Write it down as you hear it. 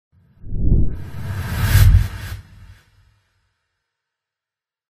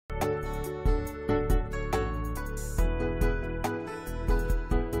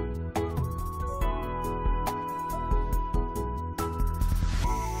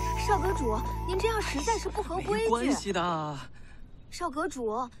少阁主，您这样实在是不合规矩。没关系的。少阁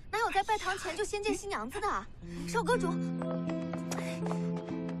主，哪有在拜堂前就先见新娘子的？少阁主。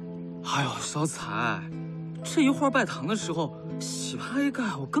哎呦，小彩，这一会儿拜堂的时候，洗拍一盖，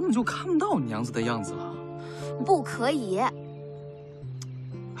我根本就看不到娘子的样子了。不可以。哎，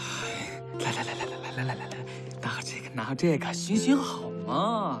来，拿这个，行好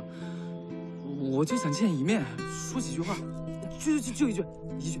嘛。我就想见一面，说几句话，就一句。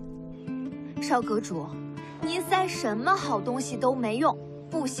少阁主，您塞什么好东西都没用，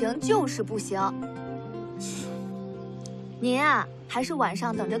不行就是不行。您啊，还是晚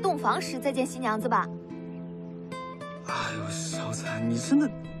上等着洞房时再见新娘子吧。哎呦，小彩，你真的，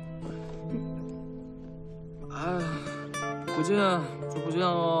哎，不见就不见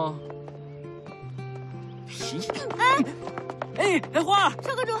哦。哎，花儿，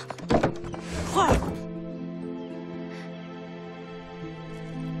少阁主，花儿，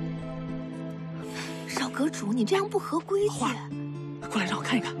少阁主，你这样不合规矩。花儿，过来让我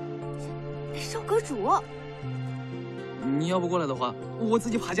看一看。少阁主，你要不过来的话，我自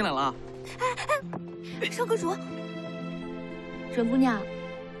己爬进来了。少阁主，准姑娘，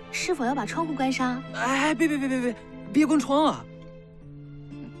是否要把窗户关上？哎，别关窗啊！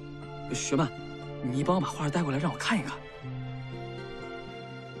学曼，你帮我把花儿带过来，让我看一看。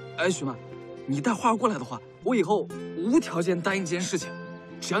哎，学曼，你带花儿过来的话，我以后无条件答应这件事情，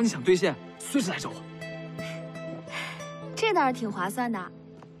只要你想兑现，随时来找我。这倒是挺划算的，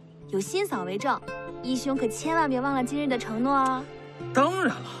有新嫂为证，义兄可千万别忘了今日的承诺哦。当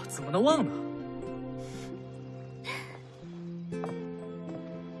然了，怎么能忘呢？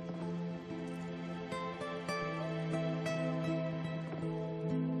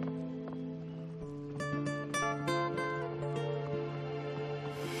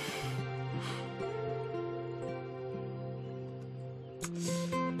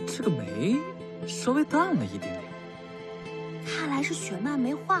这个眉稍微淡了一点点。看来是雪曼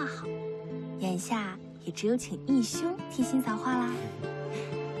没画好，眼下也只有请义兄替新嫂画啦。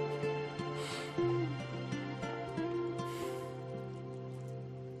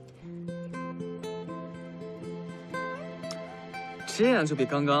这样就比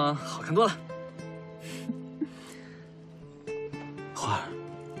刚刚好看多了。花儿，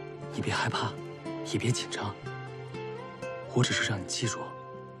你别害怕，也别紧张。我只是让你记住，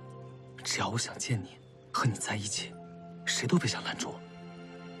只要我想见你，和你在一起，谁都别想拦住我。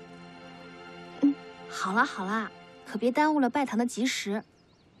好啦，可别耽误了拜堂的吉时。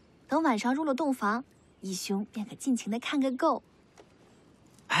等晚上入了洞房，义兄便可尽情的看个够。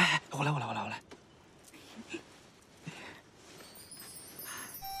哎，我来。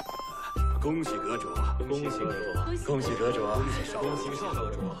恭喜阁主，恭喜阁主，恭喜阁主，恭喜少阁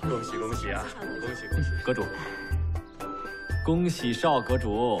主，恭喜啊！恭喜阁主，恭喜少阁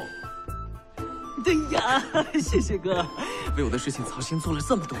主。对呀，谢谢哥，为我的事情操心做了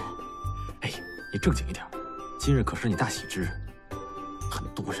这么多。哎，你正经一点，今日可是你大喜之日，很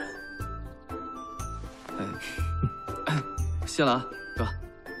多人。谢了啊，哥。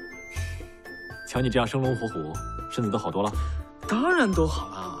瞧你这样生龙活虎，身子都好多了。当然都好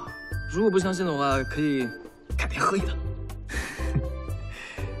了。如果不相信的话，可以改天喝一顿。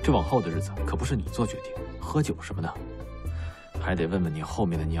这往后的日子可不是你做决定，喝酒什么的，还得问问你后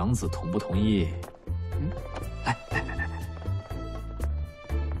面的娘子同不同意。来。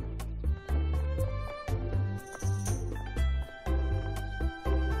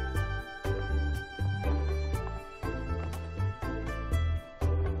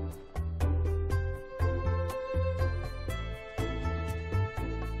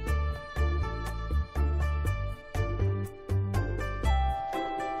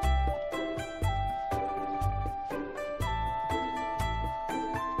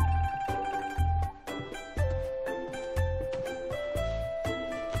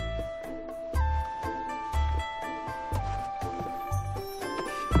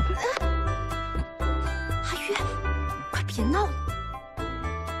别闹了！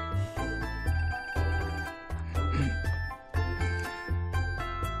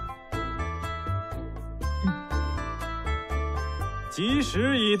吉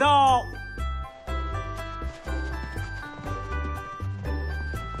时已到，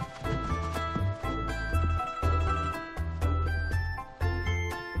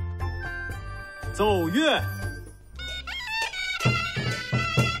奏乐。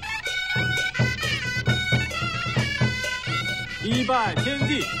一拜天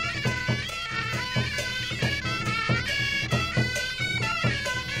地，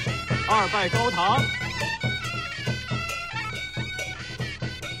二拜高堂，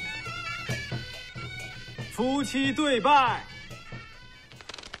夫妻对拜。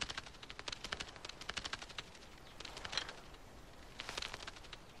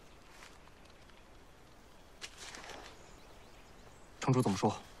城主怎么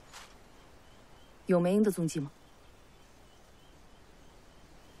说？有梅英的踪迹吗？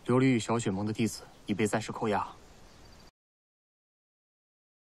琉璃与小雪盟的弟子已被暂时扣押。